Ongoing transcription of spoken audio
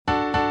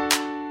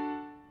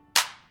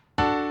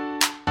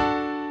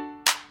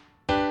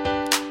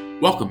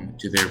Welcome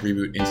to the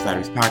Reboot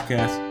Insiders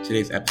podcast.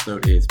 Today's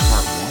episode is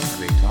part one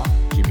of a talk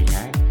Jimmy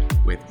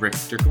had with Rick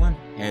Strickland,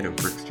 head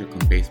of Rick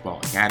Strickland Baseball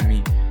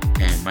Academy,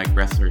 and Mike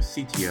Ressler,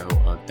 CTO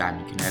of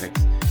Diamond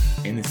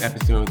Kinetics. In this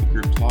episode, the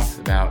group talks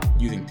about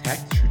using tech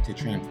to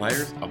train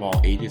players of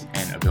all ages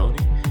and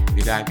ability.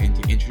 They dive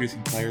into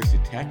introducing players to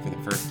tech for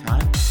the first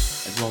time,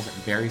 as well as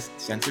various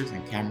sensors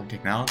and camera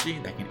technology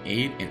that can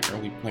aid in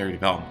early player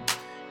development.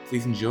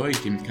 Please enjoy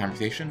Jimmy's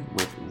conversation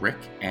with Rick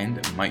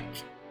and Mike.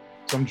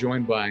 So I'm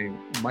joined by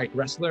Mike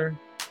Ressler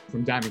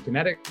from Diamond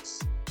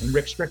Kinetics and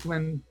Rick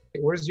Strickland.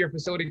 What is your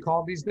facility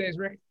called these days,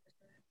 Rick?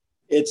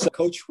 It's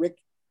Coach Rick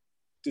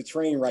to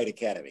Train Right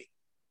Academy.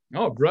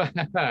 Oh, right.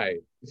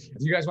 Do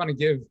you guys want to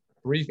give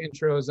brief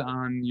intros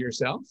on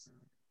yourself?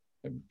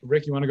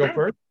 Rick, you want to go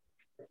first?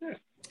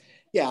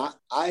 Yeah,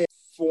 I am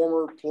a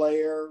former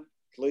player,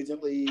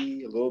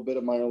 collegiately, a little bit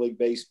of minor league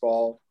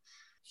baseball.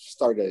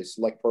 Started a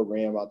select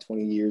program about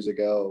 20 years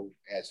ago,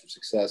 had some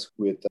success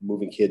with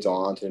moving kids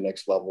on to the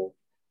next level.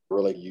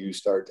 Really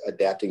start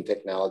adapting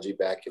technology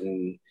back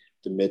in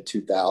the mid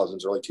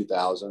 2000s, early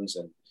 2000s.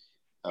 And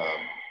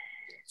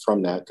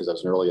from that, because I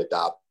was an early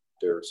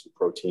adopter, some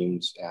pro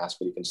teams asked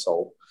me to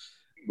consult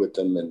with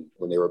them. And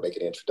when they were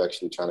making an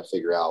introduction, trying to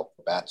figure out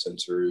bat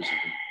sensors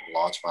and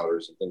launch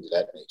monitors and things of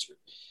that nature.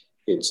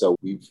 And so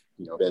we've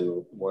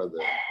been one of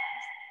the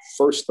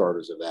first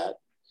starters of that.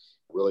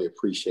 Really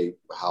appreciate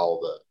how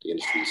the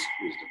industry is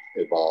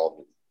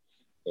evolved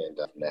and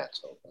that.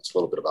 So that's a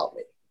little bit about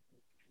me.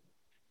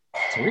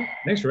 Sweet.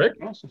 Thanks, Rick.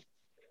 Awesome.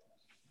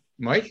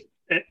 Mike?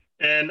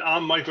 And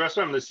I'm Mike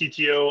Ressler. I'm the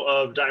CTO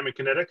of Diamond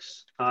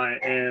Kinetics. I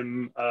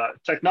am a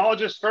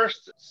technologist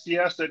first,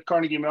 CS at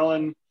Carnegie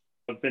Mellon.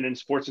 I've been in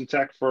sports and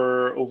tech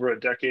for over a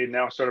decade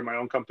now. I started my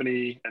own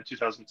company in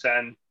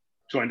 2010.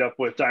 Joined up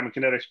with Diamond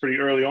Kinetics pretty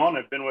early on.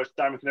 I've been with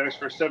Diamond Kinetics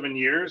for 7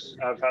 years.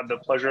 I've had the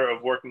pleasure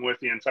of working with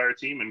the entire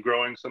team and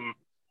growing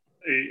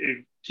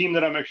a team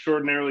that I'm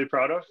extraordinarily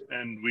proud of.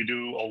 And we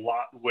do a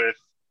lot with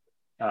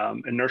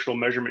inertial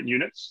measurement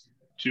units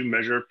to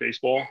measure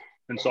baseball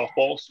and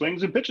softball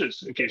swings and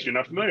pitches, in case you're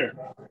not familiar.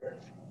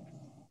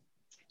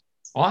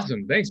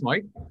 Awesome. Thanks,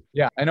 Mike.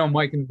 Yeah, I know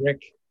Mike and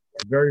Rick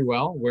very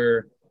well.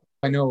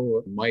 I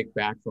know Mike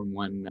back from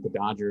when the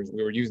Dodgers,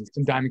 we were using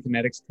some Diamond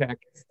Kinetics tech,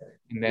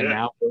 and then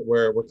now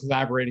we're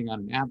collaborating on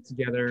an app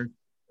together.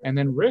 And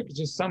then Rick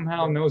just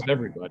somehow knows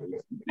everybody.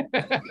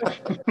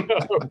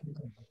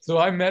 So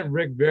I met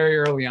Rick very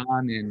early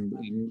on,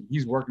 and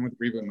he's working with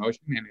Reboot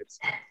Motion, and it's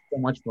so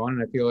much fun.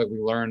 And I feel like we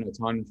learn a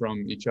ton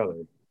from each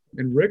other.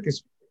 And Rick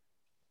is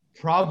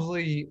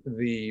probably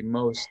the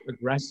most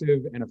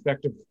aggressive and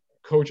effective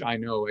coach I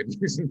know at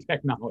using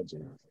technology.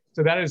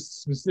 So that is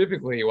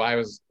specifically why I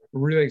was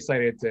really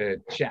excited to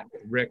chat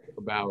with Rick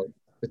about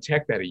the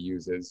tech that he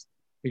uses,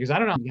 because I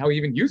don't know how he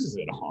even uses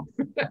it all.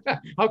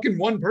 How can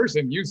one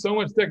person use so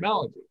much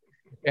technology?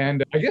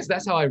 And I guess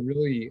that's how I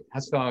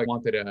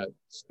wanted to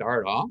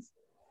start off,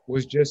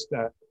 was just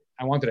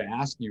I wanted to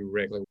ask you,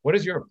 Rick, like, what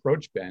has your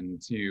approach been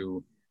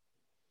to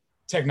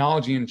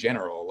technology in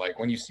general? Like,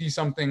 when you see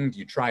something, do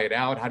you try it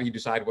out? How do you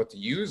decide what to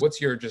use? What's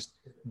your just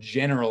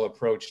general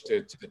approach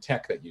to the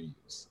tech that you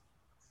use?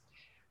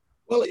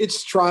 Well,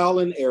 it's trial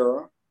and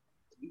error,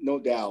 no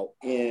doubt.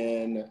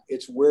 And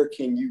it's where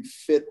can you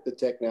fit the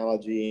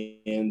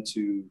technology in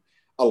to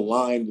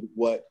align with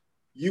what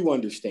you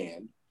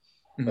understand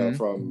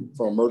from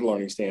a murder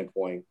learning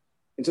standpoint.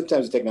 And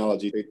sometimes the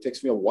technology, it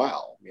takes me a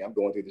while. I mean, I'm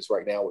going through this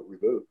right now with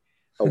Reboot,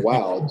 a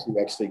while to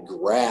actually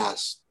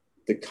grasp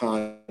the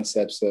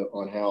concepts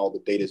on how the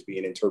data is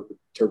being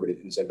interpreted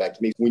and sent back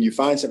to me. When you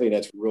find something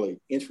that's really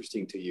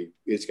interesting to you,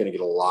 it's going to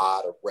get a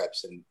lot of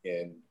reps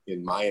in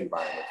my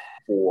environment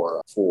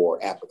for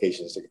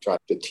applications to try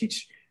to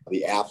teach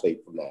the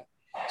athlete from that.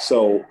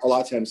 So a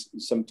lot of times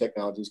some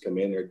technologies come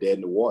in, they're dead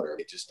in the water.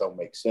 They just don't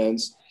make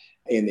sense,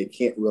 and they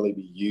can't really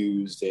be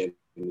used in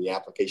the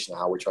application of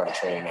how we're trying to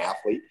train an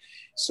athlete.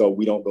 So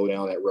we don't go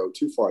down that road,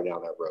 too far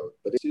down that road.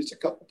 But it's just a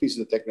couple pieces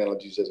of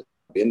technologies that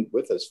have been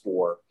with us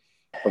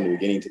from the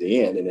beginning to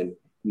the end. And then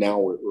now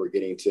we're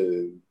getting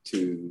to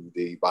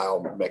the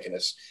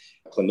biomechanist,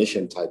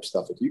 clinician type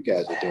stuff that you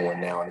guys are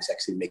doing now. And it's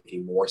actually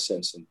making more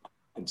sense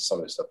in some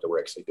of the stuff that we're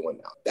actually doing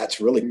now.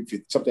 That's really,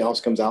 if something else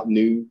comes out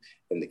new,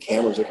 and the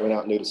cameras are coming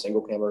out new, the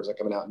single cameras are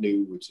coming out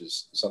new, which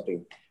is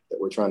something that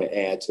we're trying to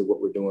add to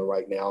what we're doing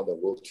right now, that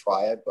we'll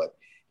try it. But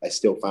I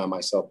still find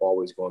myself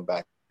always going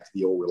back to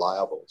the old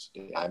reliables,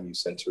 the IMU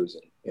sensors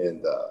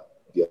and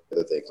the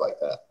other things like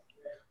that.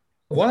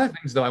 One of the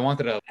things, though, I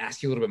wanted to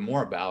ask you a little bit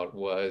more about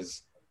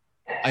was,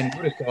 I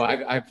noticed, though,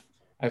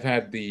 I've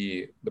had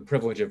the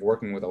privilege of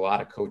working with a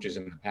lot of coaches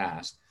in the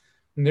past.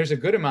 And there's a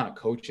good amount of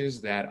coaches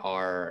that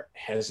are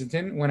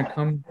hesitant when it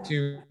comes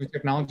to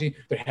technology.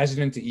 They're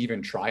hesitant to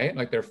even try it.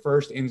 Like, their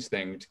first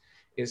instinct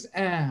is,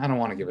 I don't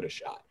want to give it a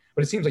shot.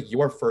 But it seems like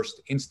your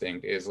first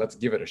instinct is, let's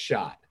give it a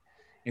shot.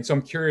 And so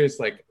I'm curious,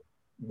 like,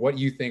 what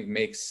you think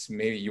makes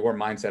maybe your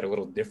mindset a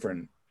little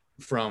different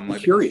from,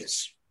 like,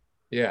 curious.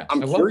 Yeah.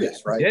 I'm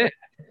curious, right? Yeah.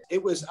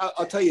 It was,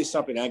 I'll tell you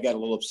something. I got a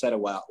little upset a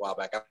while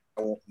back.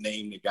 I won't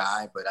name the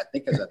guy, but I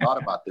think as I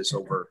thought about this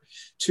over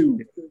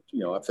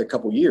after a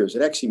couple of years,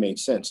 it actually made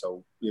sense.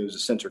 So it was a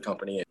sensor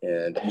company,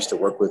 and I used to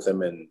work with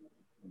them, and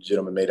the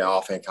gentleman made an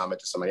offhand comment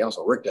to somebody else.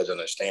 So Rick doesn't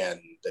understand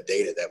the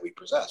data that we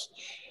possess.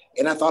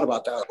 And I thought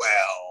about that.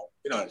 Well,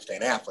 you don't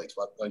understand athletes,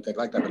 anything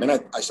like that. But then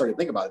I started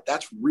thinking about it.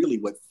 That's really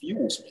what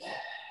fuels me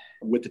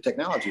with the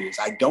technology is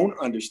I don't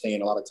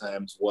understand a lot of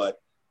times what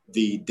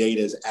the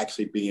data is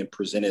actually being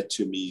presented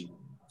to me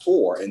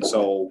for. And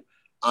so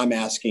I'm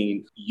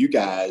asking you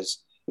guys,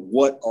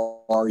 what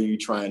are you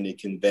trying to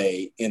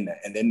convey in that?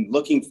 And then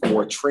looking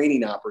for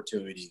training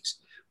opportunities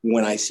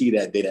when I see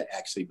that data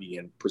actually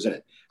being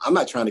presented. I'm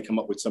not trying to come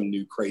up with some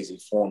new crazy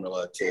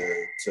formula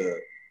to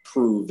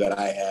prove that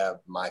I have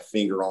my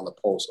finger on the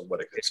pulse of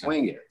what a good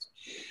swing is.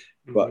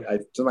 But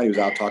somebody was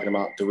out talking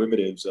about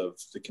derivatives of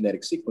the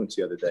kinetic sequence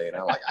the other day. And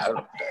I'm like, I don't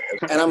know what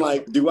that is. And I'm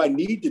like, do I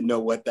need to know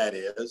what that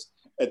is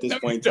at this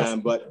point in time?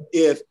 But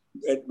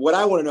what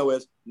I want to know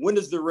is, when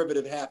does the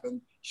derivative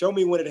happen? Show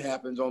me when it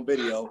happens on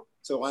video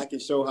so I can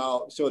show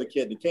the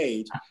kid in the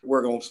cage,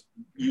 we're going to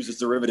use this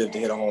derivative to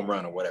hit a home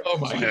run or whatever. Oh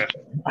my God.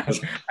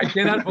 I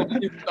cannot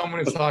believe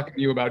someone is talking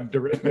to you about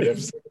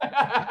derivatives.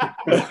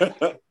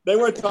 They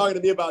weren't talking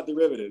to me about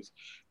derivatives,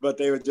 but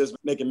they were just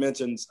making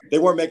mentions. They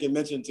weren't making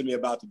mention to me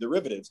about the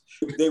derivatives.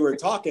 They were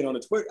talking on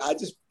the Twitter. I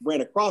just ran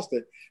across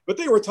it, but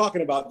they were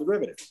talking about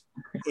derivatives.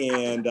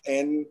 And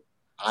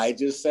I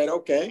just said,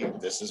 okay,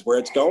 this is where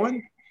it's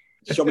going.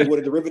 Show me what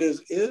a derivative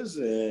is,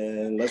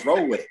 and let's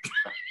roll with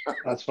it.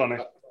 That's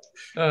funny.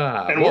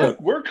 And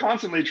we're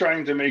constantly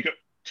trying to make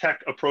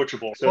tech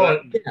approachable.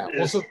 So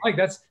so Mike,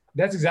 that's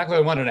exactly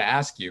what I wanted to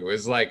ask you.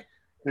 Is like,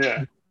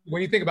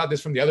 when you think about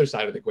this from the other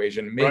side of the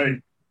equation,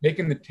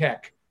 making the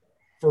tech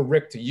for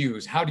Rick to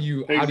use, how do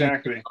you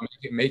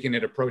making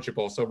it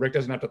approachable so Rick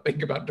doesn't have to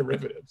think about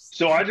derivatives?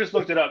 So I just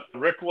looked it up.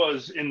 Rick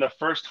was in the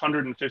first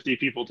 150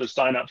 people to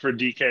sign up for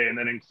DK, and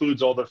that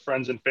includes all the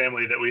friends and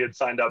family that we had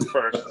signed up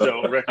first.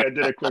 So Rick, I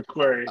did a quick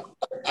query.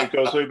 It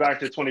goes way back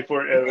to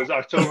it was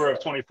October of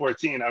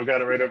 2014. I've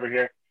got it right over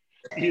here.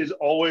 He is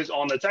always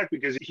on the tech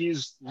because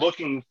he's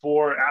looking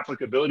for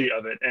applicability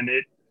of it,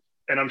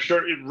 and I'm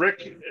sure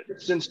Rick,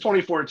 since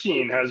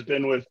 2014, has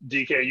been with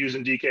DK,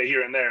 using DK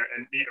here and there.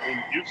 And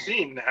you've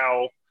seen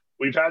how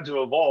we've had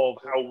to evolve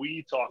how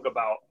we talk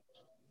about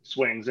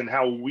swings and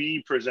how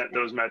we present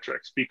those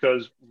metrics,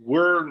 because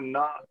we're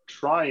not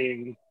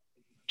trying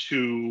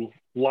to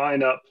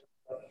line up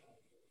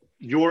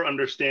your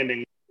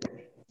understanding,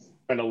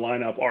 trying to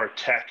line up our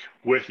tech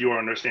with your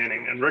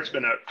understanding. And Rick's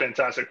been a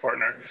fantastic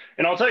partner.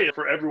 And I'll tell you,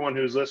 for everyone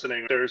who's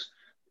listening,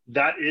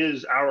 that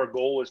is our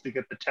goal, is to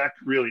get the tech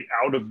really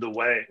out of the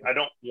way. I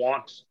don't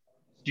want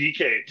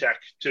DK tech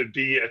to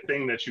be a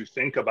thing that you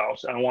think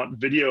about. I want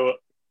video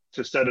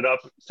to set it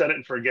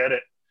and forget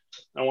it.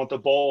 I want the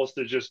balls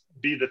to just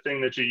be the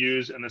thing that you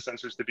use and the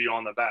sensors to be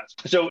on the bats.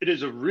 So it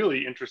is a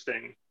really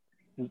interesting,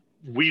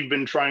 we've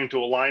been trying to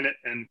align it,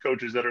 and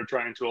coaches that are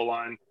trying to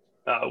align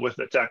with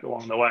the tech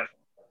along the way.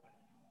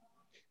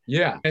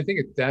 Yeah, I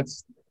think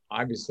that's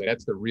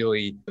the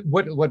really,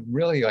 what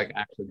really like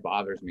actually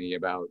bothers me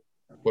about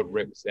what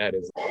Rick said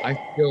is I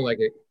feel like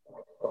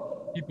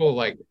people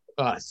like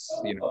us,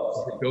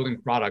 building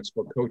products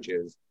for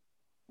coaches,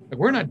 like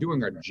we're not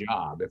doing our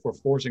job if we're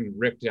forcing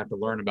Rick to have to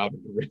learn about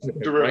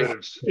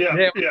derivatives.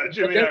 Right? Yeah.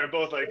 Jimmy and I are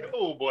both like,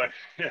 oh boy.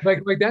 Yeah.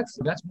 Like that's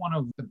one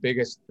of the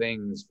biggest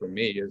things for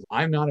me is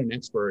I'm not an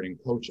expert in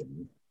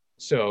coaching.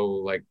 So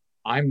like,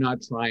 I'm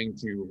not trying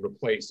to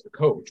replace a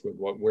coach with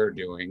what we're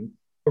doing.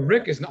 But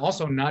Rick is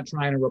also not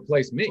trying to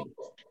replace me.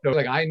 So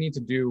like, I need to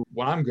do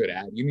what I'm good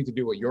at. You need to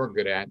do what you're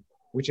good at,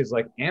 which is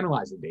like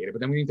analyze the data, but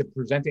then we need to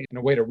present it in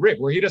a way to Rick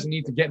where he doesn't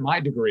need to get my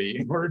degree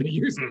in order to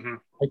use it. Mm-hmm.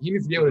 Like he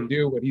needs to be able to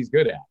do what he's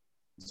good at.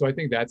 So I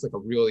think that's like a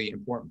really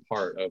important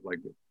part of like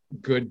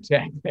good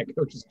tech that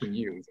coaches can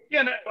use. Yeah,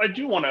 and I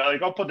do want to,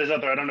 I'll put this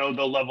out there. I don't know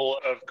the level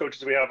of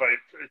coaches we have. I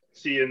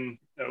see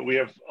we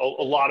have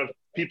a lot of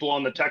people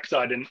on the tech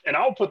side, and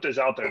I'll put this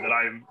out there that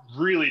I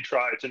really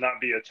try to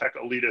not be a tech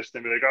elitist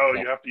and be like, oh,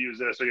 you have to use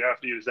this or you have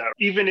to use that.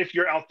 Even if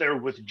you're out there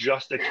with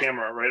just a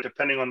camera, right?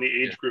 Depending on the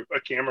age group, a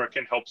camera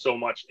can help so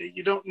much.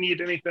 You don't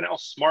need anything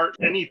else smart,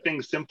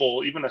 anything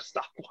simple. Even a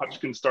stopwatch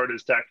can start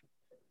as tech.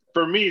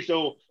 For me,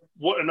 so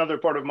what another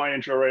part of my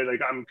intro, right?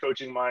 Like I'm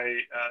coaching my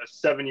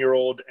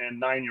 7-year-old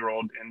and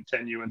 9-year-old in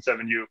 10U and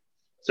 7U.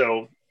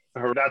 So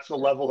that's the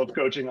level of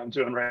coaching I'm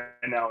doing right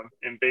now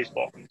in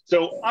baseball.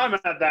 So I'm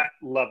at that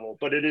level,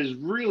 but it is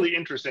really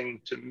interesting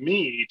to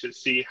me to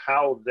see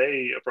how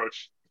they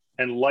approach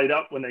and light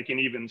up when they can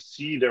even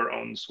see their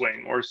own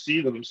swing or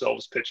see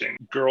themselves pitching.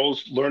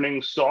 Girls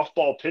learning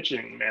softball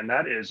pitching, man,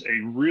 that is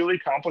a really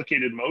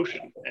complicated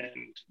motion,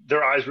 and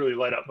their eyes really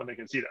light up when they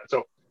can see that.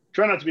 So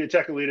try not to be a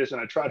tech elitist, and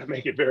I try to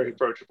make it very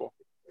approachable.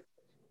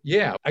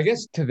 Yeah, I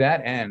guess to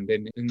that end,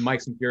 and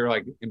Mike, since you're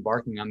like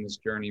embarking on this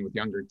journey with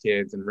younger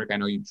kids, and Rick, I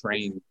know you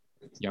train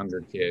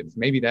younger kids.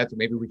 Maybe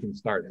we can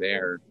start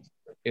there.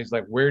 Is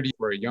like, where do you,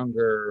 for a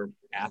younger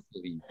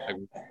athlete, like,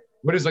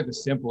 what is like the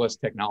simplest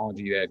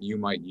technology that you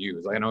might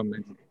use? Like, I know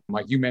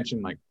Like you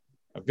mentioned, like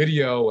a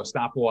video, a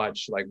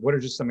stopwatch, like what are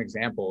just some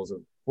examples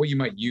of what you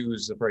might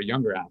use for a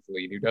younger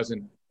athlete who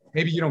doesn't,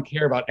 maybe you don't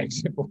care about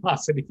exit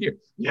velocity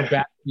or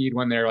bat speed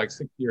when they're like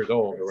 6 years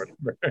old or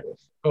whatever.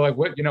 But like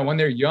what, when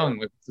they're young,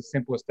 what's the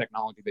simplest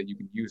technology that you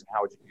can use and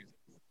how would you use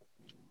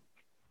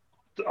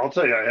it? I'll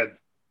tell you, I had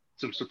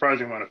some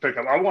surprising amount of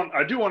pickup. I want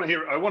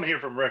to hear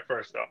from Rick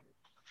first though.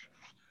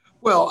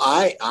 Well,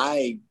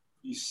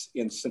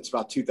 since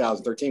about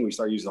 2013, we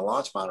started using the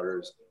launch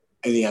monitors.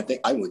 I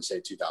think I wouldn't say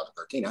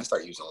 2013. I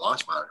started using a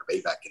launch monitor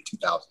way back in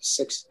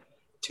 2006.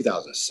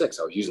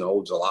 I was using an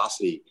old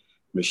Velocity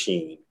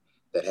machine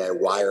that had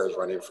wires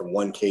running from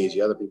one cage to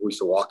the other. People used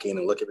to walk in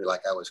and look at me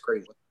like I was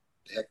crazy. What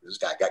the heck is this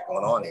guy got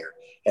going on here?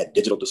 Had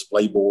digital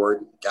display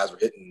board. Guys were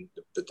hitting,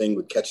 the thing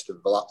would catch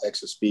the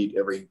exit speed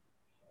every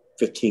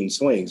 15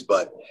 swings,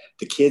 but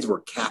the kids were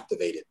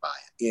captivated by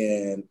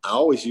it. And I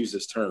always use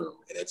this term,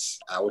 and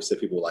I always say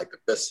people like the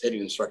best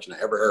hitting instruction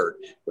I ever heard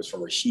was from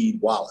Rasheed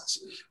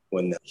Wallace.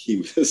 When he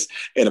was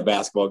in a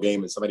basketball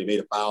game and somebody made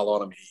a foul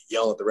on him, he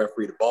yelled at the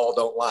referee, "The ball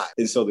don't lie."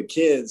 And so the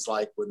kids,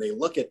 like when they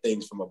look at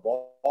things from a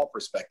ball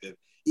perspective,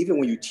 even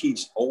when you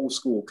teach old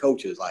school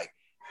coaches, like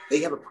they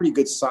have a pretty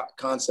good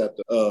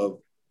concept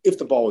of if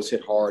the ball was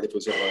hit hard, if it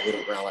was hit on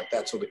the ground like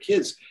that. So the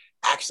kids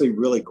actually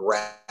really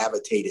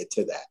gravitated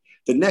to that.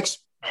 The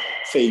next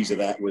phase of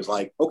that was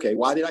like, okay,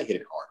 why did I hit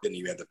it hard? Then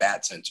you have the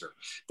bat sensor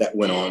that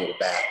went on with the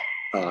bat.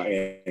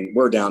 And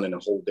we're down in a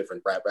whole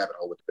different rabbit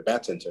hole with the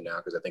bat sensor now,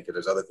 because I think that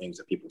there's other things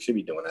that people should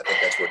be doing. I think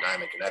that's where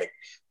Diamond Kinetic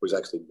was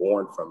actually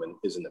born from, and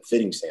is in the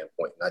fitting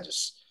standpoint. And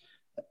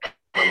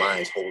my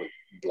mind's wholly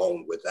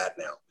blown with that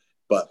now.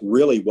 But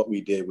really what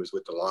we did was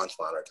with the launch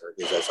monitor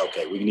is that's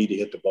okay, we need to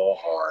hit the ball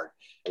hard.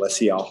 Let's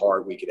see how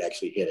hard we could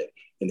actually hit it.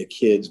 And the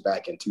kids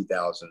back in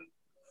 2000,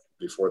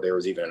 before there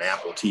was even an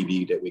Apple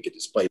TV that we could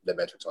display the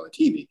metrics on the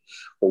TV,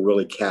 were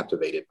really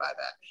captivated by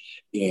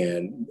that.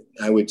 And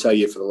I would tell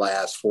you for the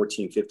last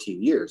 14,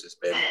 15 years, it's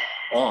been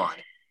on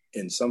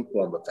in some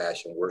form or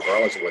fashion,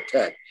 regardless of what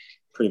tech,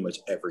 pretty much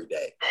every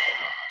day.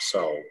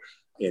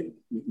 And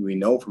we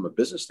know from a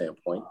business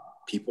standpoint,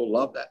 people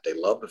love that. They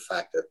love the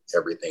fact that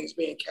everything's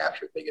being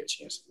captured. They get a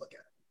chance to look at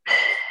it.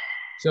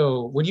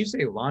 So when you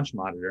say launch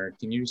monitor,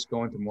 can you just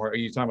go into more, are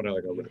you talking about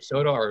like a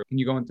Rapsodo, or can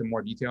you go into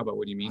more detail about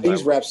what you mean? I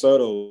use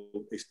Rapsodo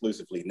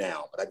exclusively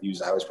now, but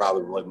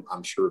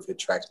I'm sure if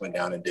HitTrax went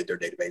down and did their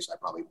database, I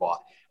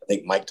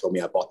think Mike told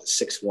me I bought the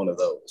sixth one of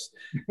those.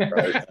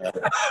 Right? I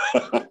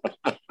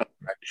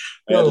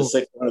had the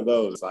sixth one of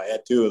those. I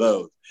had two of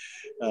those.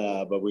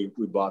 But we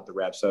bought the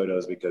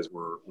Rapsodos because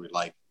we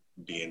like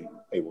being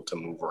able to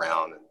move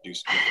around and do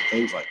some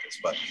things like this.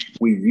 But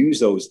we use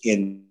those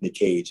in the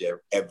cage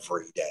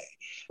every day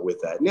with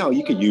that. Now,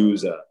 you could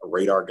use a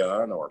radar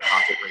gun or a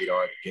pocket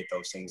radar to get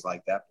those things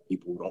like that. For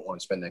people who don't want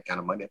to spend that kind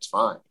of money, that's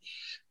fine.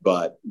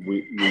 But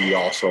we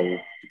also,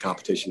 the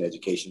competition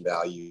education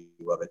value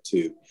of it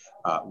too.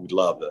 We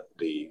love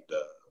the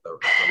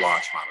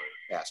launch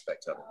monitor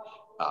aspect of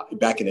it.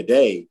 Back in the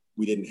day,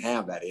 we didn't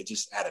have that. It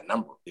just had a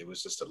number. It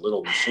was just a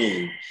little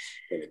machine,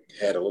 and it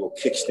had a little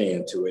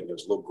kickstand to it. And there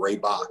was a little gray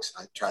box.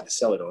 I tried to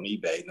sell it on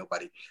eBay.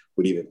 Nobody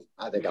would even,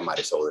 I think I might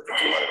have sold it for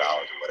 $200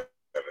 or whatever.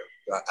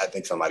 I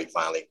think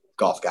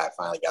golf guy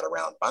finally got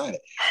around buying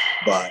it.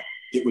 But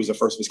it was the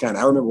first of its kind.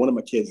 I remember one of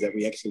my kids that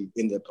we actually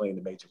ended up playing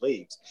the major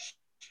leagues.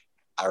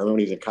 I remember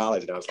he was in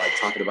college, and I was like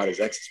talking about his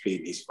exit speed.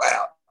 And he's,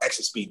 wow,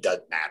 exit speed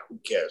doesn't matter. Who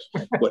cares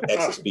what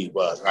exit speed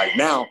was? Right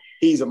now,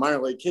 he's a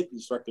minor league kick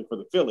instructor for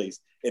the Phillies,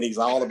 and he's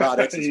all about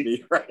exit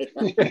speed. Right?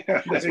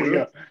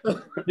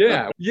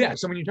 Yeah.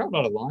 So when you talk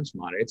about a launch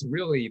monitor,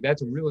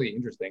 that's really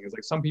interesting. It's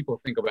like some people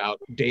think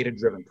about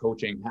data-driven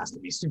coaching has to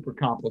be super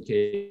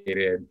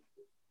complicated.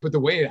 But the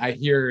way I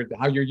hear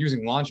how you're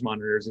using launch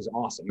monitors is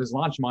awesome. This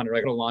launch monitor,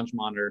 like a launch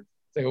monitor,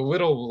 it's like a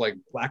little like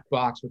black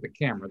box with a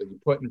camera that you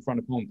put in front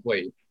of home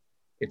plate.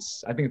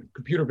 It's, I think,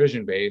 computer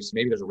vision based.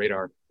 Maybe there's a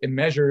radar. It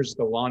measures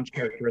the launch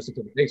characteristics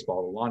of the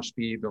baseball, the launch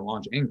speed, the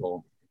launch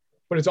angle.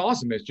 But it's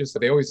awesome. It's just,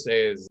 they always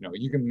say is,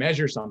 you can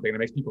measure something that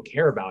makes people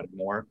care about it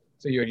more.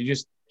 So you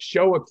just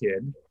show a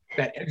kid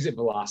that exit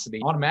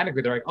velocity.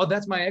 Automatically, they're like, oh,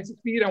 that's my exit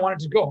speed. I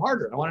want it to go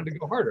harder.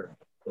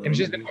 And it's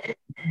just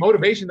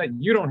motivation that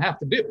you don't have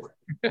to do.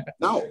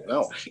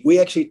 No. We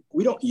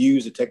don't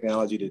use the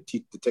technology to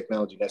teach the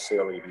technology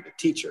necessarily to be the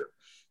teacher.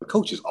 The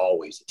coach is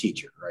always the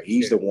teacher, right?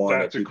 He's the one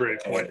that's a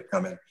great point.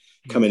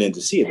 Coming in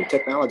to see it. The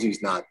technology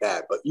is not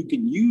bad, but you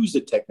can use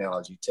the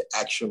technology to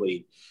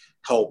actually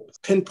help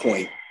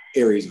pinpoint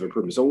areas of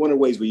improvement. So one of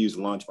the ways we use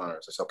the launch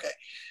monitors is, okay,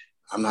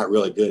 I'm not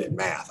really good at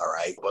math, all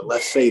right? But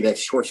let's say that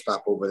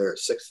shortstop over there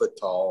is 6 foot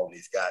tall, and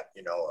he's got,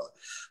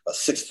 a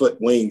 6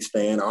 foot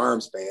wingspan,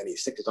 arm span. He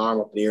sticks his arm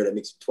up in the air, that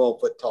makes him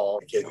 12 foot tall.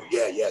 The kid,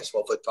 yeah,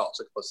 12 foot tall,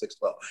 6 foot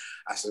 6'12".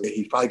 I said,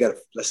 he's probably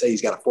let's say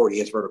he's got a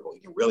 40-inch vertical. He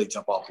can really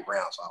jump off the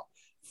ground. So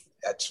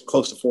that's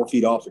close to 4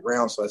 feet off the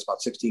ground. So that's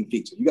about 16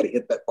 feet. So you got to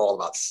hit that ball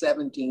about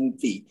 17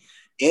 feet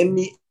in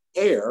the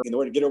air in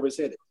order to get over his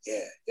head.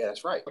 Yeah,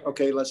 that's right.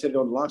 Okay, let's hit it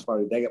on the launch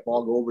monitor. Did that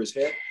ball go over his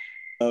head?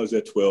 I was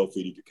at 12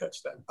 feet. He could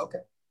catch that. Okay.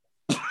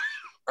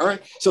 All right.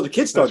 So the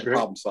kids started to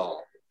problem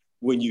solve.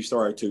 when you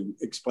start to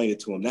explain it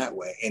to them that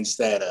way,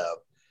 instead of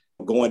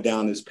going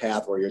down this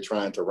path where you're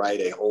trying to write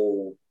a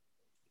whole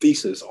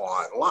thesis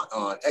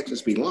on exit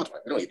speed and launch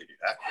point. We don't need to do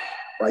that,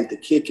 right? The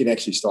kid can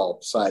actually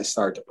start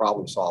to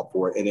problem solve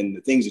for it. And then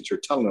the things that you're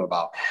telling them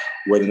about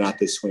whether or not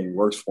this swing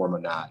works for them or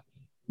not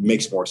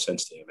makes more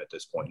sense to him at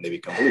this point. And they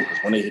become believers.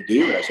 Because when they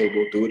do it, I say,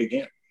 we'll do it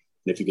again.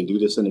 And if you can do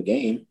this in a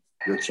game,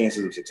 your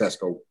chances of success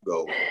go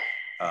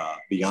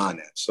beyond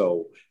that.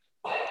 So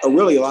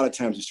really a lot of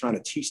times it's trying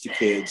to teach the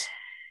kids,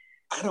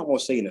 I'd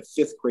almost say in a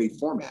fifth grade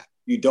format.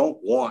 You don't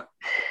want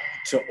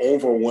to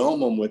overwhelm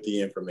them with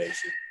the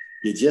information.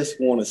 You just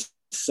want to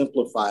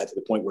simplify it to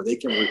the point where they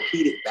can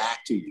repeat it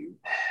back to you,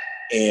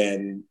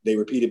 and they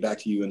repeat it back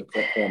to you in the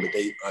form that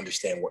they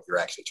understand what you're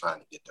actually trying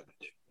to get them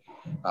to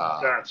do.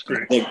 That's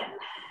great.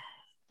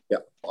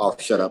 I'll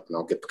shut up and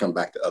I'll come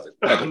back to other.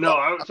 No,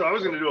 I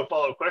was going to do a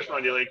follow-up question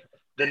on you. Like,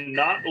 the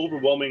not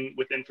overwhelming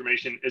with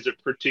information is a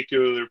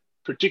particular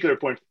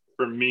point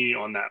for me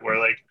on that, where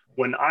like,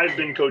 when I've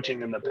been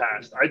coaching in the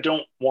past, I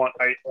don't want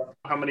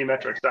how many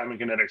metrics Diamond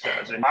Kinetics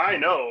has. And I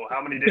know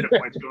how many data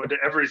points go into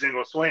every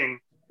single swing,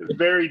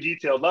 very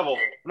detailed level.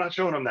 I'm not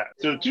showing them that.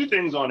 So 2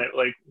 things on it.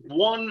 Like,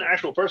 one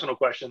actual personal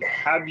question.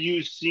 Have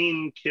you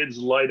seen kids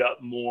light up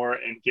more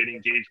and get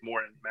engaged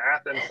more in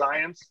math and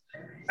science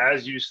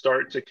as you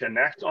start to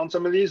connect on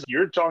some of these?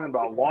 You're talking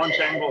about launch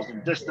angles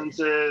and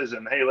distances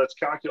and, hey, let's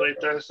calculate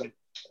this. And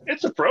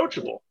it's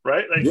approachable,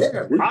 right? Like,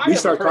 yeah, I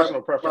have a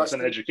personal preference in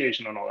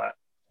education on all that.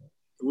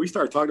 We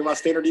started talking about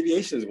standard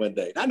deviations one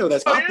day. I know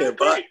that's out there,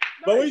 but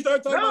we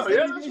started talking about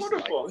standard deviations. That's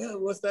wonderful. Like, well,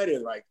 what's that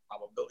is? Like,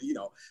 probability,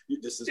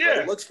 this is what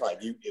it looks like.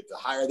 If the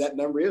higher that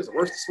number is, the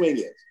worse the swing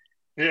is.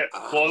 Yeah,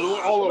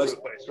 all over the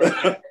place,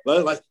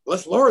 right?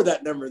 let's lower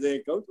that number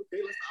then, coach.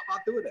 Okay, how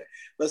about doing that?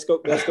 Let's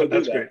go do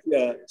that. Great.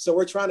 Yeah. So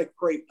we're trying to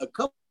create a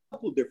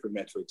couple different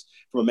metrics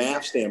from a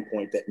math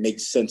standpoint that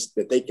makes sense,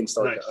 that they can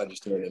start to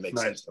understand and make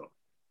sense to them.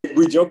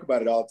 We joke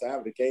about it all the time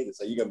with the kids.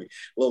 So you're going to be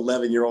a little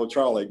 11-year-old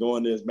Charlie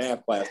going to his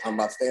math class talking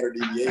about standard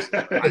deviation.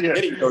 My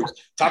hitting coach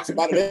talks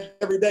about it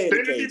every day.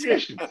 Standard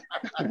deviation.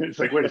 It's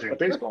like, wait a second,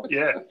 baseball.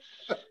 Yeah.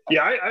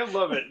 I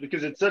love it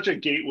because it's such a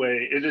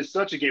gateway. It is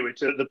such a gateway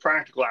to the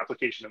practical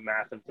application of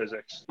math and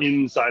physics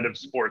inside of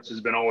sports.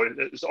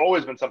 It's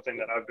always been something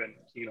that I've been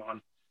keen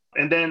on.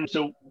 And then,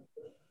 so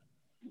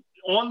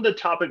on the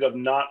topic of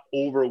not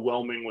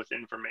overwhelming with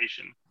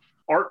information,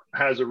 Art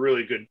has a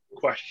really good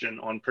question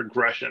on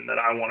progression that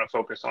I want to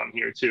focus on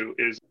here too,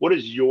 is what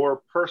is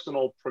your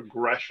personal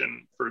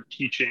progression for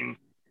teaching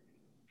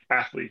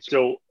athletes?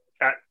 So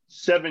at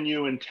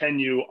 7U and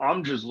 10U,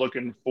 I'm just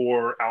looking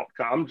for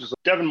outcome.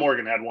 Devin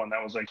Morgan had one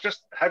that was like,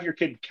 just have your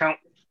kid count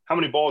how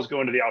many balls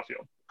go into the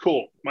outfield.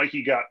 Cool.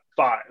 Mikey got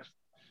 5.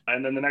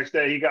 And then the next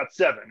day he got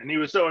 7 and he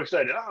was so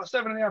excited.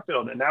 7 in the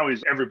outfield. And now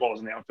every ball is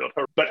in the outfield.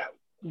 But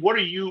what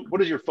is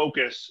your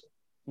focus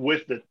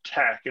with the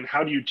tech, and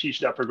how do you teach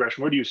that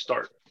progression? Where do you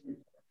start?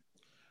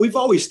 We've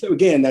always,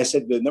 again, I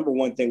said the number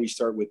one thing we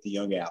start with the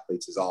young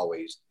athletes is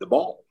always the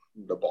ball.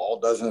 The ball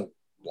doesn't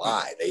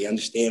lie. They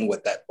understand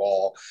what that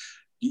ball,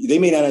 they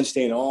may not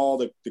understand all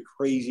the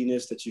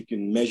craziness that you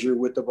can measure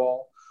with the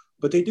ball,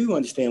 but they do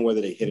understand whether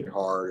they hit it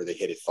hard or they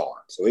hit it far.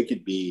 So it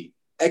could be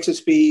exit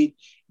speed,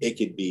 it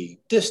could be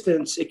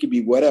distance, it could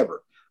be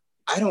whatever.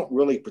 I don't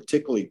really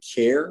particularly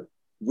care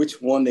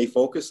which one they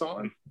focus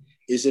on.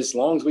 Is as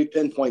long as we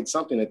pinpoint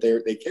something that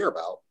they care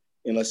about,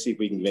 and let's see if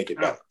we can make it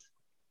better.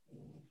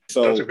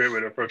 So that's a great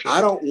way to approach it.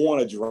 I don't want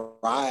to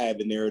drive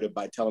the narrative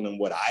by telling them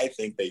what I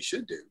think they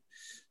should do.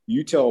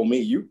 You tell me,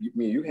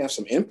 you have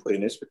some input in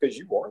this because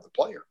you are the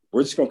player.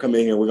 We're just going to come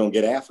in here. We're going to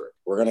get after it.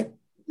 We're going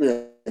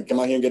to come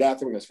out here and get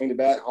after it. We're going to swing the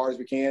bat as hard as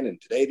we can. And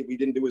today we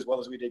didn't do as well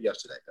as we did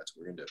yesterday. That's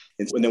what we're going to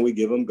do. And then we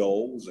give them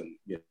goals and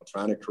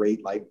trying to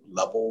create like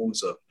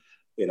levels of,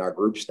 in our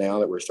groups now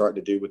that we're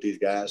starting to do with these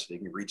guys, so they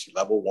can reach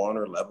level 1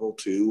 or level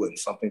 2 and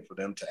something for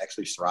them to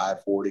actually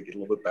strive for, to get a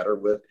little bit better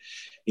with,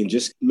 and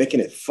just making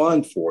it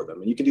fun for them.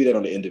 And you can do that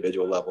on the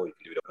individual level. You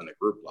can do it on the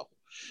group level,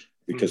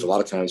 because a lot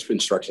of times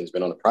instruction has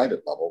been on the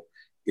private level.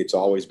 It's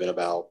always been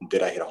about,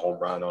 did I hit a home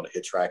run on the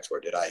hit tracks,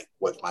 or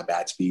what's my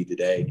bat speed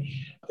today?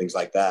 Things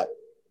like that.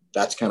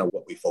 That's kind of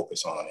what we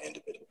focus on an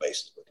individual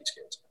basis with these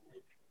kids.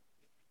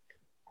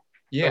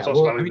 Yeah.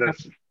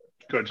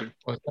 Good.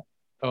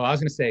 Oh, I was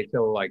going to say,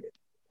 so like,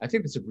 I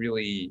think it's a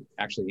really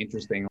actually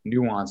interesting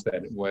nuance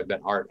that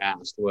Art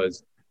asked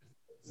was,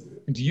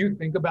 do you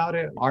think about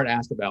it? Art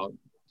asked about,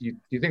 do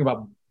you think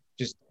about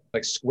just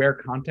like square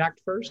contact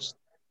first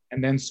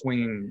and then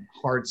swing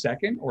hard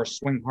second, or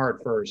swing hard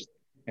first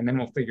and then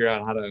we'll figure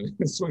out how to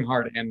swing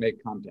hard and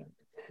make contact?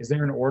 Is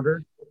there an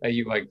order that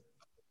you like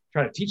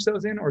try to teach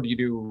those in, or do you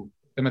do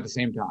them at the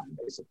same time,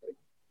 basically?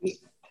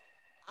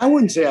 I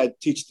wouldn't say I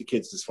teach the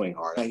kids to swing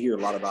hard. I hear a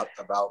lot about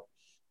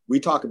we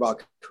talk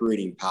about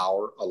creating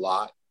power a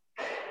lot.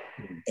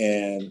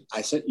 And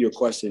I sent you a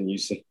question you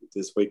sent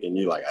this week, and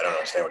you're like, I don't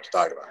understand what you're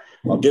talking about.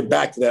 I'll get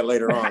back to that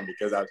later on,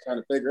 because I was trying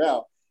to figure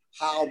out,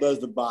 how does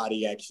the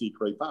body actually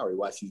create power? We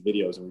watch these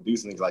videos and we do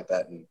things like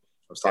that, and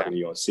was talking to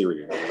you on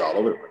Siri, and it was all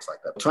over the place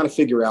like that. I'm trying to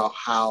figure out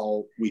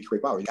how we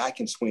create power. A guy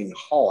can swing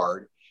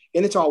hard.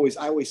 And I always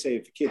say,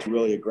 if the kid's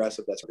really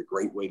aggressive, that's a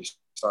great way to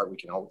start. We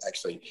can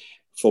actually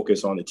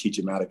focus on to teach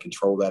him how to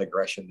control that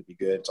aggression to be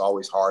good. It's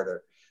always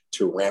harder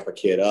to ramp a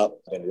kid up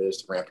than it is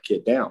to ramp a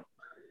kid down.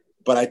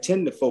 But I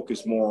tend to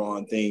focus more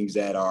on things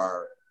that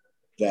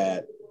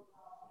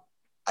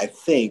I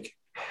think,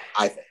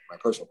 my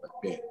personal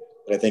opinion,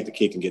 that I think the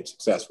kid can get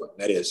success with.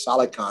 That is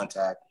solid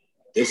contact,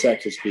 this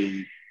extra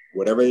speed,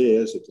 whatever it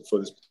is for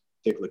this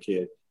particular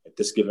kid at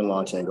this given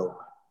launch angle.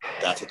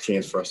 That's a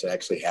chance for us to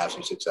actually have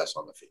some success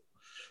on the field.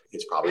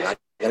 It's probably not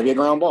going to be a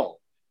ground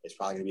ball. It's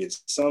probably going to be in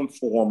some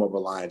form of a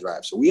line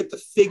drive. So we have to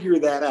figure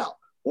that out.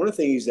 One of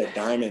the things that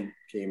Diamond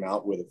came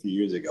out with a few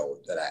years ago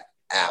that I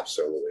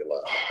absolutely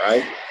love,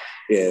 right?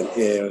 And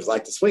it was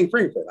like the swing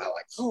fingerprint. I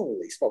like,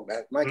 holy smoke,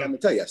 Mike, I'm going to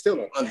tell you, I still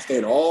don't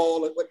understand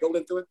all of what goes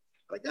into it.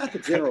 I got the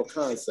general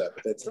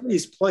concept that some of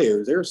these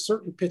players, there are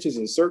certain pitches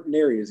in certain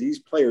areas these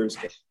players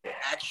can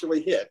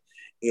actually hit,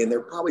 and they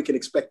probably can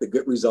expect a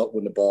good result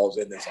when the ball's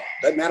in this.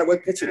 Doesn't matter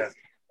what pitch it is.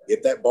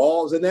 If that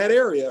ball's in that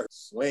area,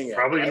 swing it.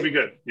 Probably going to be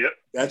good. Yep.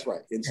 That's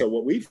right. And so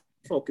what we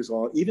focus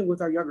on, even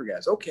with our younger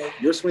guys, okay,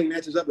 your swing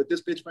matches up with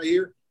this pitch right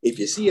here. If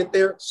you see it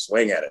there,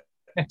 swing at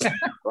it.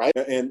 Right?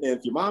 And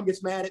if your mom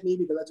gets mad at me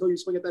because I told you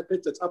to swing at that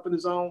pitch that's up in the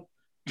zone,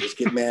 just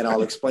get mad.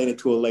 I'll explain it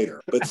to her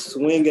later. But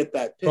swing at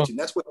that pitch. And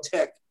that's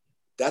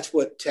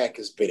what Tech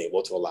has been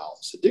able to allow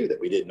us to do that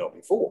we didn't know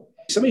before.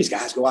 Some of these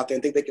guys go out there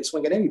and think they can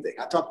swing at anything.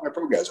 I talk to my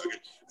pro guys,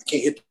 I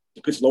can't hit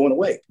the pitch low and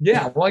away.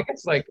 Yeah, well, I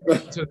guess like,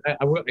 so I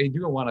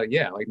do want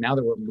to, like now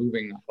that we're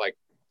moving, like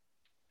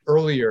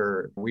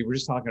earlier, we were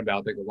just talking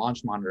about like the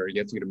launch monitor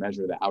gets you to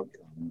measure the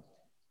outcome.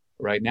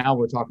 Right now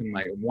we're talking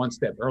like one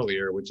step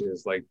earlier, which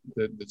is like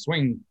the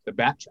swing, the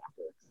bat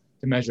tracker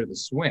to measure the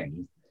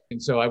swing.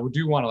 And so I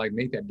do want to like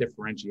make that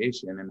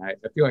differentiation. And I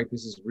feel like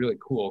this is really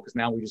cool because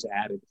now we just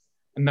added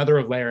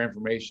another layer of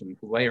information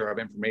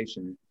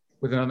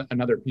with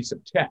another piece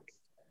of tech,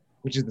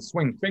 which is the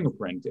swing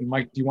fingerprint. And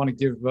Mike, do you want to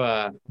give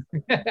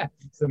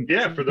some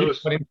for those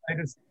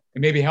insights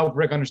and maybe help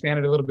Rick understand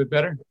it a little bit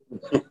better?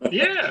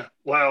 Yeah.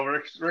 Wow,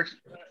 Rick,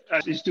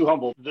 he's too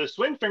humble. The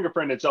swing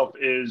fingerprint itself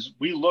is,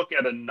 we look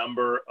at a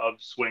number of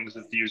swings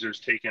that the user's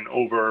taken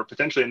over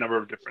potentially a number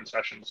of different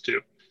sessions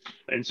too.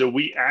 And so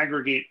we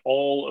aggregate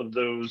all of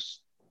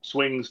those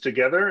swings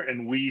together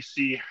and we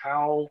see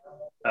how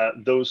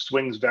those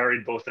swings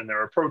varied both in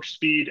their approach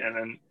speed and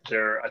then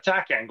their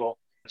attack angle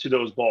to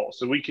those balls.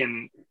 So we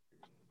can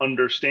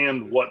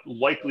understand what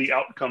likely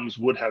outcomes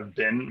would have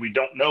been. We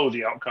don't know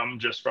the outcome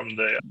just from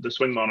the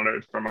swing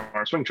monitor from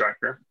our swing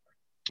tracker.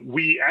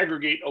 We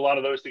aggregate a lot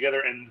of those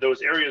together, and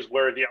those areas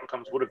where the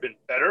outcomes would have been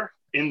better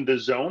in the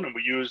zone, and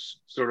we use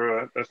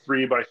sort of a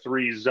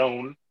 3x3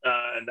 zone,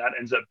 and that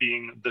ends up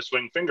being the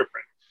swing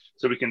fingerprint.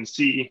 So we can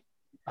see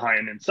high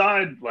and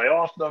inside, lay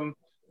off them,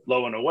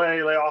 low and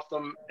away, lay off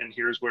them, and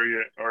here's where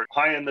you are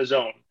high in the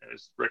zone,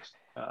 as Rick's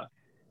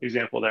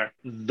example there.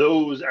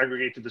 Those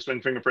aggregate to the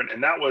swing fingerprint,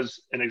 and that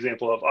was an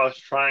example of us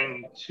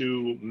trying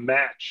to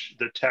match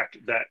the tech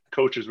that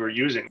coaches were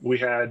using. We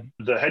had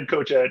the head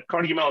coach at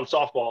Carnegie Mellon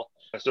softball,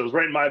 so it was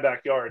right in my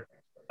backyard.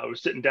 I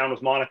was sitting down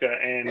with Monica,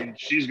 and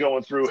she's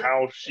going through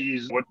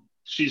what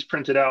she's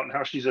printed out and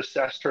how she's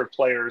assessed her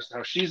players,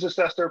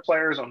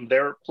 on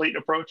their plate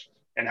approach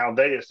and how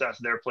they assess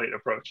their plate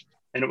approach.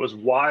 And it was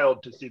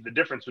wild to see the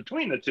difference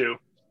between the two.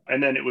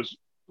 And then it was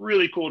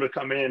really cool to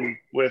come in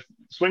with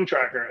Swing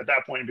Tracker at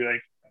that point and be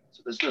like,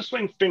 so this is a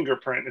swing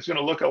fingerprint. It's going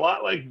to look a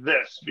lot like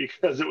this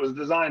because it was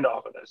designed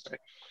off of this thing.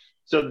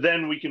 So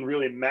then we can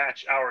really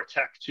match our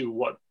tech to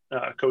what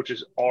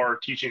coaches are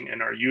teaching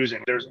and are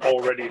using. There's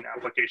already an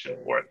application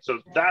for it. So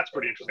that's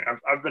pretty interesting.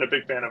 I've been a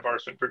big fan of our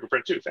swing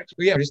fingerprint too. Thanks.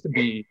 Well, yeah, just to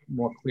be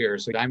more clear,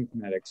 so Diamond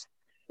Kinetics,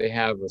 they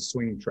have a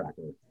swing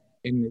tracker.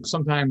 And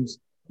sometimes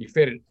you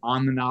fit it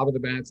on the knob of the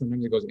bat.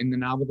 Sometimes it goes in the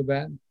knob of the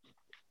bat.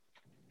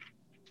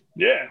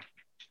 Yeah.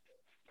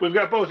 We've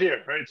got both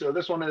here, right? So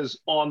this one is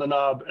on the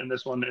knob, and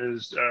this one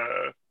is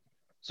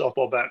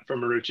softball bat from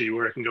Marucci,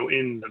 where it can go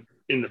in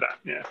the bat.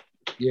 Yeah.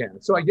 Yeah.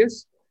 So I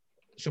guess,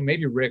 so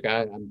maybe Rick,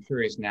 I'm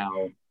curious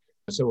now.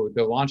 So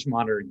the launch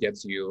monitor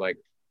gets you like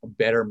a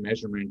better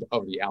measurement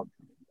of the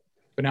outcome,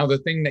 but now the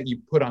thing that you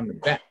put on the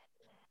bat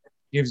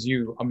gives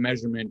you a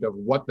measurement of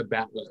what the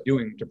bat was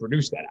doing to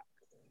produce that outcome.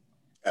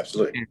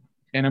 Absolutely.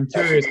 And I'm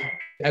curious,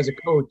 as a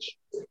coach,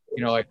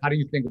 like how do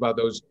you think about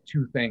those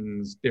two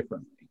things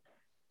differently?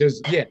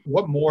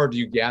 What more do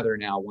you gather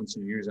now once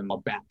you're using a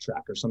bat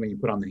track or something you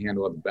put on the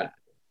handle of the bat?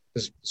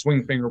 This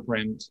swing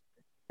fingerprint,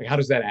 like how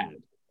does that add?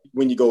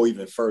 When you go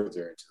even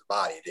further into the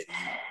body, then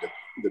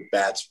the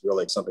bat's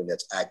really something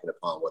that's acting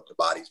upon what the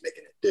body's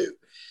making it do.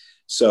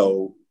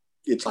 So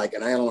it's like,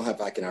 and I don't know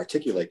if I can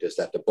articulate this,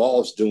 that the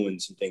ball's doing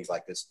some things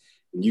like this.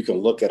 And you can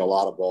look at a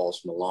lot of balls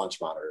from the launch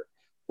monitor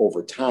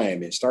over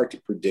time and start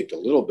to predict a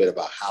little bit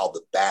about how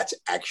the bat's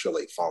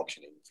actually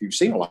functioning. If you've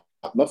seen enough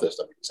of this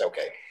stuff, you can say,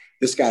 okay,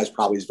 this guy's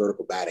probably his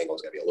vertical bat angle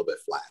is going to be a little bit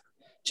flatter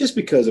just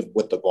because of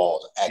what the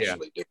ball's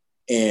actually doing.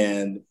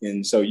 And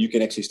so you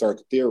can actually start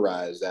to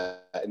theorize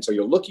that. And so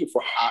you're looking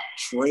for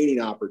training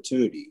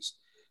opportunities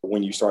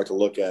when you start to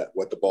look at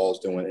what the ball's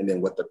doing and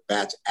then what the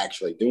bat's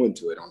actually doing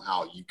to it, on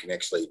how you can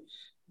actually,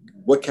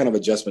 what kind of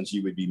adjustments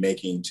you would be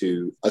making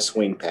to a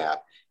swing path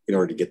in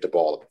order to get the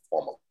ball to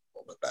perform a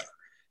little bit better.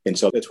 And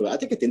so that's what I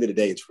think at the end of the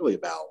day, it's really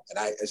about. And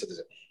I said,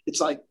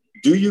 it's like,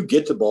 do you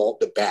get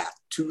the bat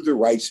to the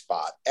right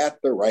spot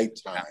at the right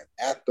time,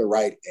 at the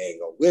right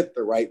angle, with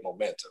the right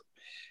momentum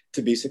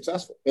to be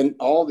successful? And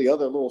all the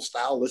other little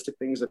stylistic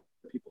things that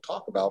people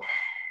talk about.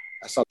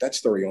 I saw that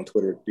story on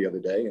Twitter the other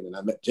day, and then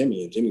I met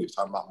Jimmy, and Jimmy was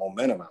talking about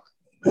momentum.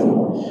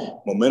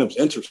 Momentum's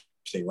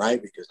interesting,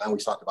 right? Because now we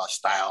talk about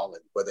style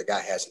and whether a guy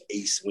has an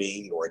A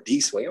swing or a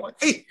D swing. I'm like,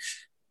 hey,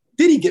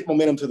 did he get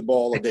momentum to the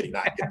ball or did he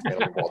not get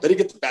momentum to the ball? Did he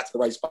get the bat to the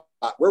right spot?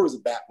 Where was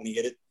the bat when he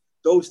hit it?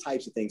 Those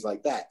types of things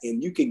like that.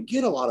 And you can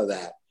get a lot of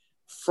that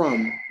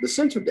from the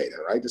sensor data,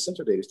 right? The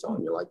sensor data is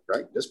telling you, like,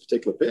 right, this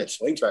particular pitch,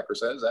 Swing Tracker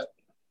says that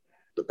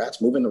the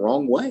bat's moving the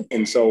wrong way.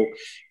 And so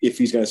if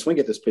he's going to swing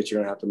at this pitch, you're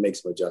going to have to make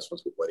some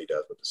adjustments with what he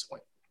does with the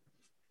swing.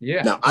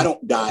 Yeah. Now, I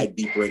don't dive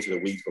deeper into the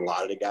weeds with a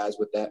lot of the guys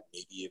with that.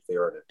 Maybe if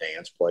they're an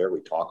advanced player, we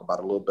talk about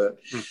it a little bit.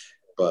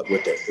 But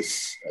with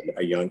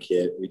a young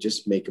kid, we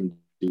just make them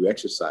do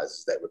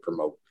exercises that would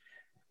promote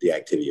the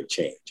activity of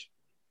change.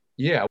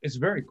 Yeah, it's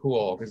very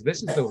cool because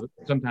this is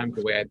sometimes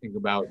the way I think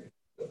about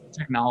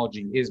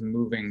technology is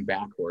moving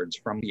backwards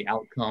from the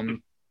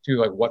outcome to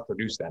like what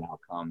produced that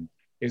outcome.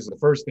 Is the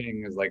first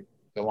thing is like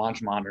the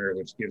launch monitor,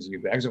 which gives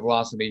you the exit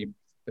velocity.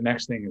 The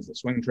next thing is the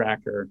swing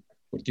tracker,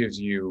 which gives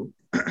you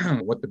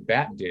what the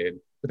bat did.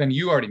 But then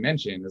you already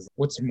mentioned is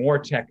what's more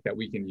tech that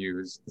we can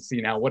use to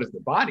see now what does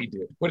the body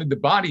do? What did the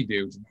body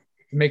do to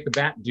make the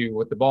bat do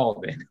what the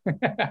ball did?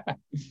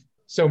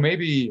 So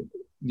maybe,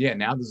 yeah,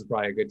 now this is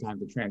probably a good time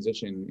to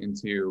transition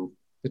into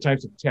the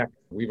types of tech.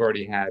 We've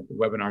already had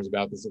webinars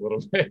about this a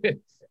little bit,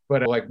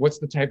 but like what's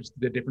the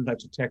different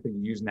types of tech that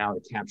you use now to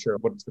capture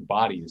what's the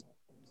body?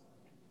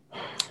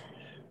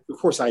 Of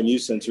course, IMU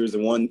sensors, the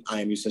one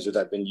IMU sensor that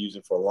I've been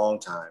using for a long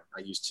time. I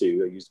used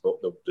two. I used both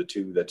the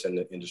two that's in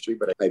the industry,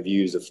 but I've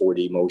used a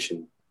 4D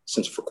motion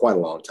sensor for quite a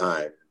long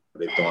time.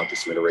 They've gone through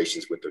some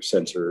iterations with their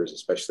sensors,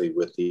 especially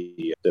with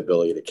the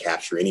ability to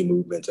capture any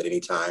movements at any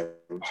time,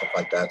 stuff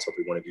like that. So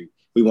if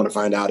we want to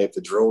find out if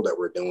the drill that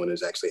we're doing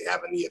is actually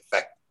having the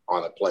effect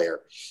on a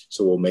player.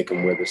 So we'll make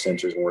them wear the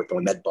sensors when we're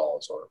throwing net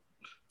balls or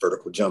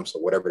vertical jumps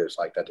or whatever it is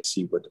like that to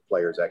see what the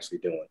player is actually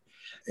doing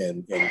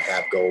and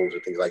have goals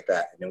and things like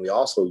that. And then we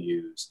also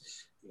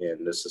use,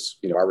 and this is,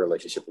 our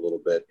relationship a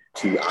little bit,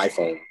 to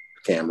iPhone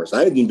cameras.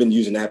 I've been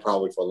using that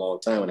probably for a long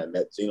time when I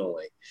met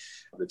Xenolink,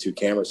 the two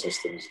camera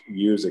systems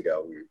years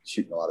ago. We were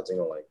shooting a lot of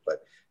Xenolink,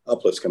 but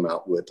Uplift's come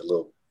out with the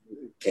little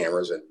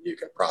cameras and you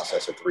can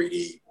process a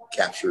 3D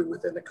capture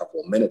within a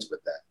couple of minutes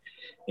with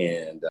that.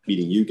 And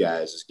meeting you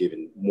guys is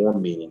giving more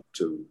meaning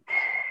to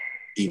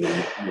even,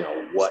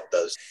 what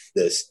does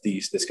this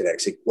can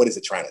actually, what is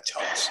it trying to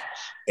tell us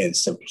in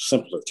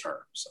simpler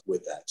terms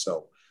with that?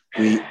 So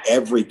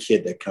every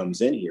kid that comes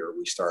in here,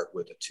 we start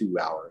with a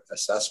 2-hour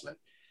assessment,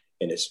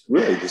 and it's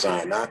really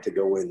designed not to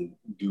go and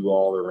do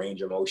all the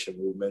range of motion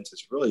movements.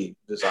 It's really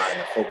designed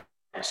to focus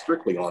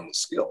strictly on the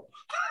skill,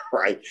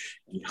 right?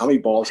 How many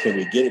balls can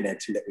we get in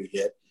that two that we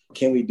hit?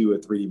 Can we do a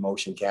 3D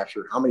motion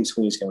capture? How many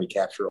swings can we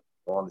capture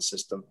on the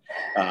system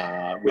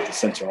with the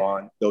sensor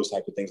on? Those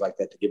type of things like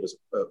that to give us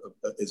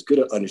as good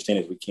an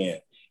understanding as we can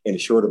in a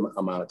short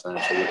amount of time,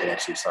 so we can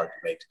actually start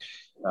to make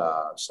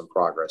some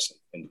progress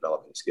in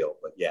developing skill.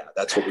 But yeah,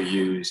 that's what we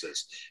use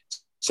as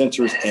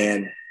sensors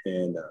and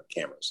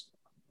cameras.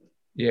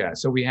 Yeah.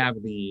 So we have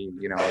we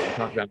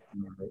talked about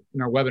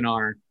in our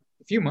webinar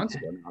a few months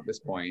ago now at this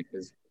point,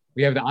 is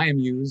we have the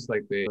IMUs,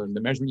 like the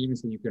measurement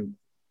units that you can,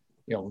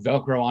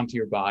 Velcro onto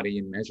your body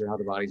and measure how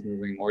the body's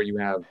moving, or you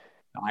have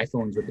the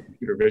iPhones with the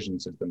computer vision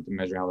system to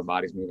measure how the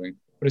body's moving.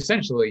 But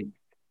essentially,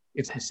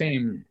 it's the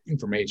same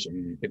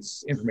information.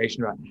 It's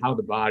information about how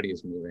the body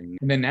is moving.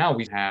 And then now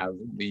we have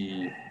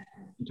the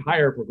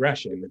entire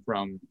progression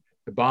from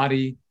the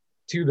body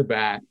to the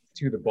bat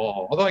to the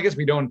ball. Although I guess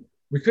we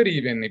could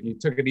even, if you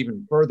took it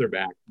even further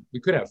back, we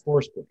could have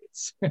force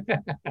plates.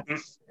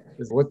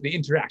 What's the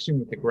interaction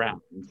with the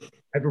ground?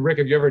 Rick,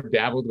 have you ever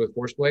dabbled with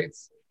force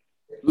plates?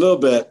 A little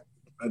bit.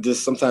 I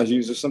just sometimes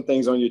there's some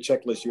things on your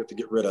checklist you have to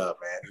get rid of,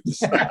 man.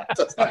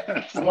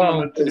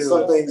 There's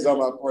some things on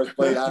my force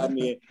plate. I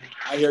mean,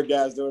 I hear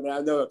guys doing that.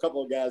 I know a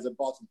couple of guys that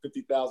bought some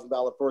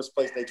 $50,000 force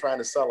plates. They're trying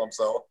to sell them.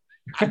 So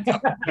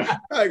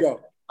I go,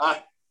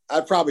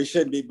 I probably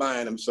shouldn't be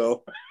buying them.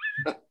 So.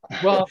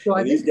 Well, so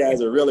these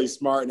guys are really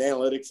smart in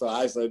analytics. So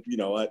I said, you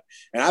know what?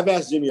 And I've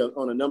asked Jimmy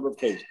on a number of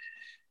occasions,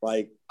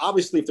 like,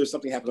 obviously, if there's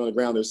something happening on the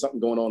ground, there's something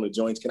going on in the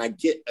joints. Can I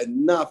get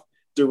enough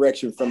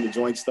direction from the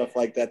joint stuff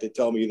like that to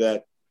tell me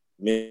that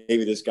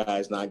maybe this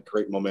guy's not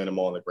great momentum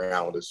on the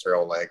ground with his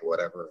trail leg or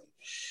whatever?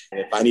 And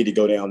if I need to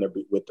go down there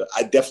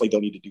I definitely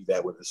don't need to do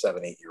that with a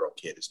 7-8-year-old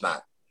kid. It's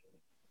not,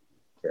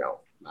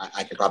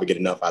 I can probably get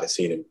enough out of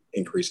seeing him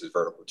increase his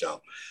vertical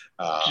jump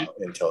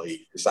until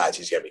he decides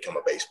he's going to become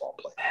a baseball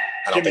player.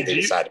 I don't think they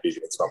decide to be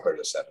a baseball player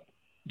at 7.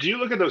 Do you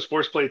look at those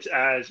force plates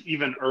as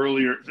even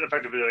earlier,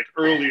 effectively like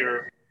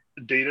earlier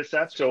data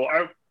sets? So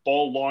our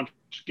ball launch,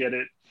 get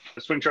it,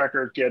 the swing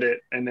tracker, get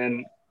it, and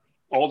then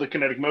all the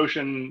kinetic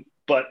motion.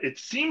 But it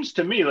seems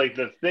to me like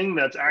the thing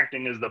that's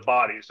acting is the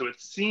body. So it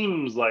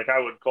seems like I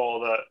would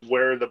call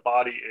where the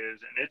body is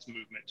and its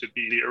movement to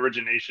be the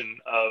origination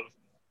of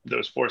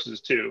those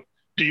forces too.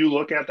 Do you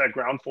look at that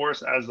ground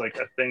force as like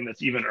a thing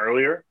that's even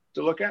earlier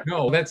to look at?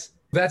 No, that's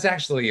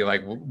actually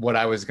like what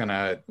I was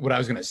gonna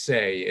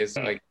say is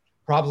like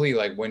probably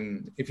like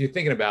if you're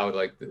thinking about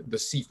like the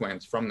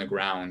sequence from the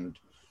ground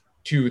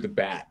to the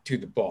bat to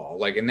the ball,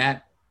 like in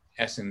that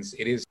essence,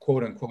 it is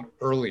quote unquote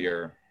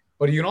earlier.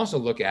 But you can also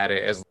look at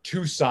it as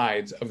two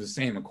sides of the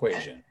same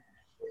equation.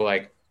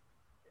 Like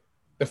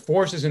the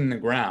forces in the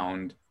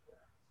ground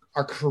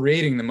are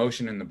creating the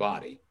motion in the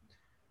body.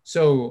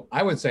 So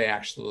I would say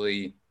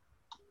actually,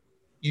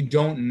 you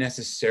don't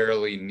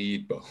necessarily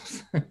need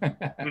both.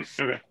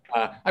 Okay.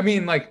 I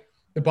mean, like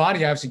the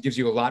body obviously gives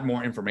you a lot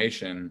more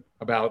information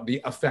about the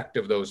effect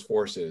of those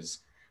forces.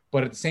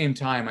 But at the same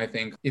time, I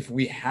think if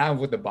we have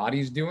what the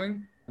body's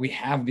doing, we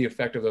have the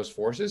effect of those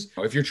forces.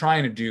 If you're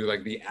trying to do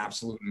like the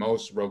absolute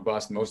most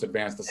robust, most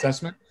advanced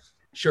assessment,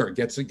 sure,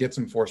 get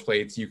some force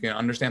plates. You can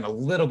understand a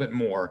little bit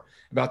more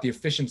about the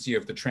efficiency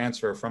of the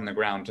transfer from the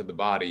ground to the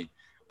body.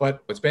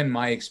 But it's been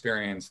my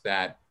experience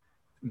that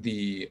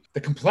the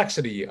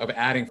complexity of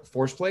adding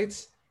force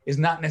plates is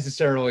not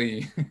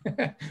necessarily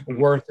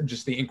worth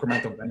just the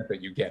incremental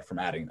benefit you get from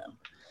adding them.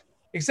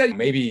 Except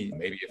maybe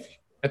if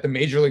at the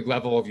major league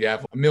level, if you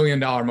have $1 million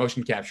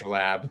motion capture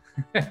lab,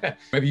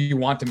 maybe you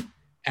want to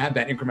add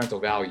that incremental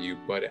value.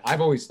 But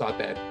I've always thought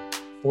that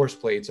force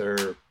plates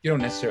you don't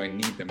necessarily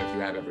need them if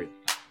you have everything else.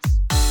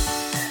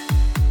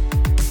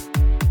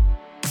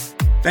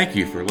 Thank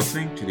you for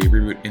listening to the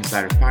Reboot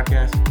Insiders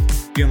podcast.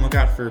 Be on the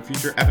lookout for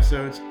future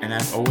episodes, and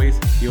as always,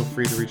 feel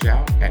free to reach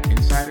out at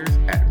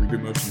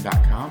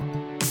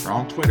insiders@rebootmotion.com or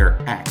on Twitter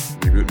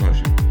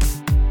 @rebootmotion.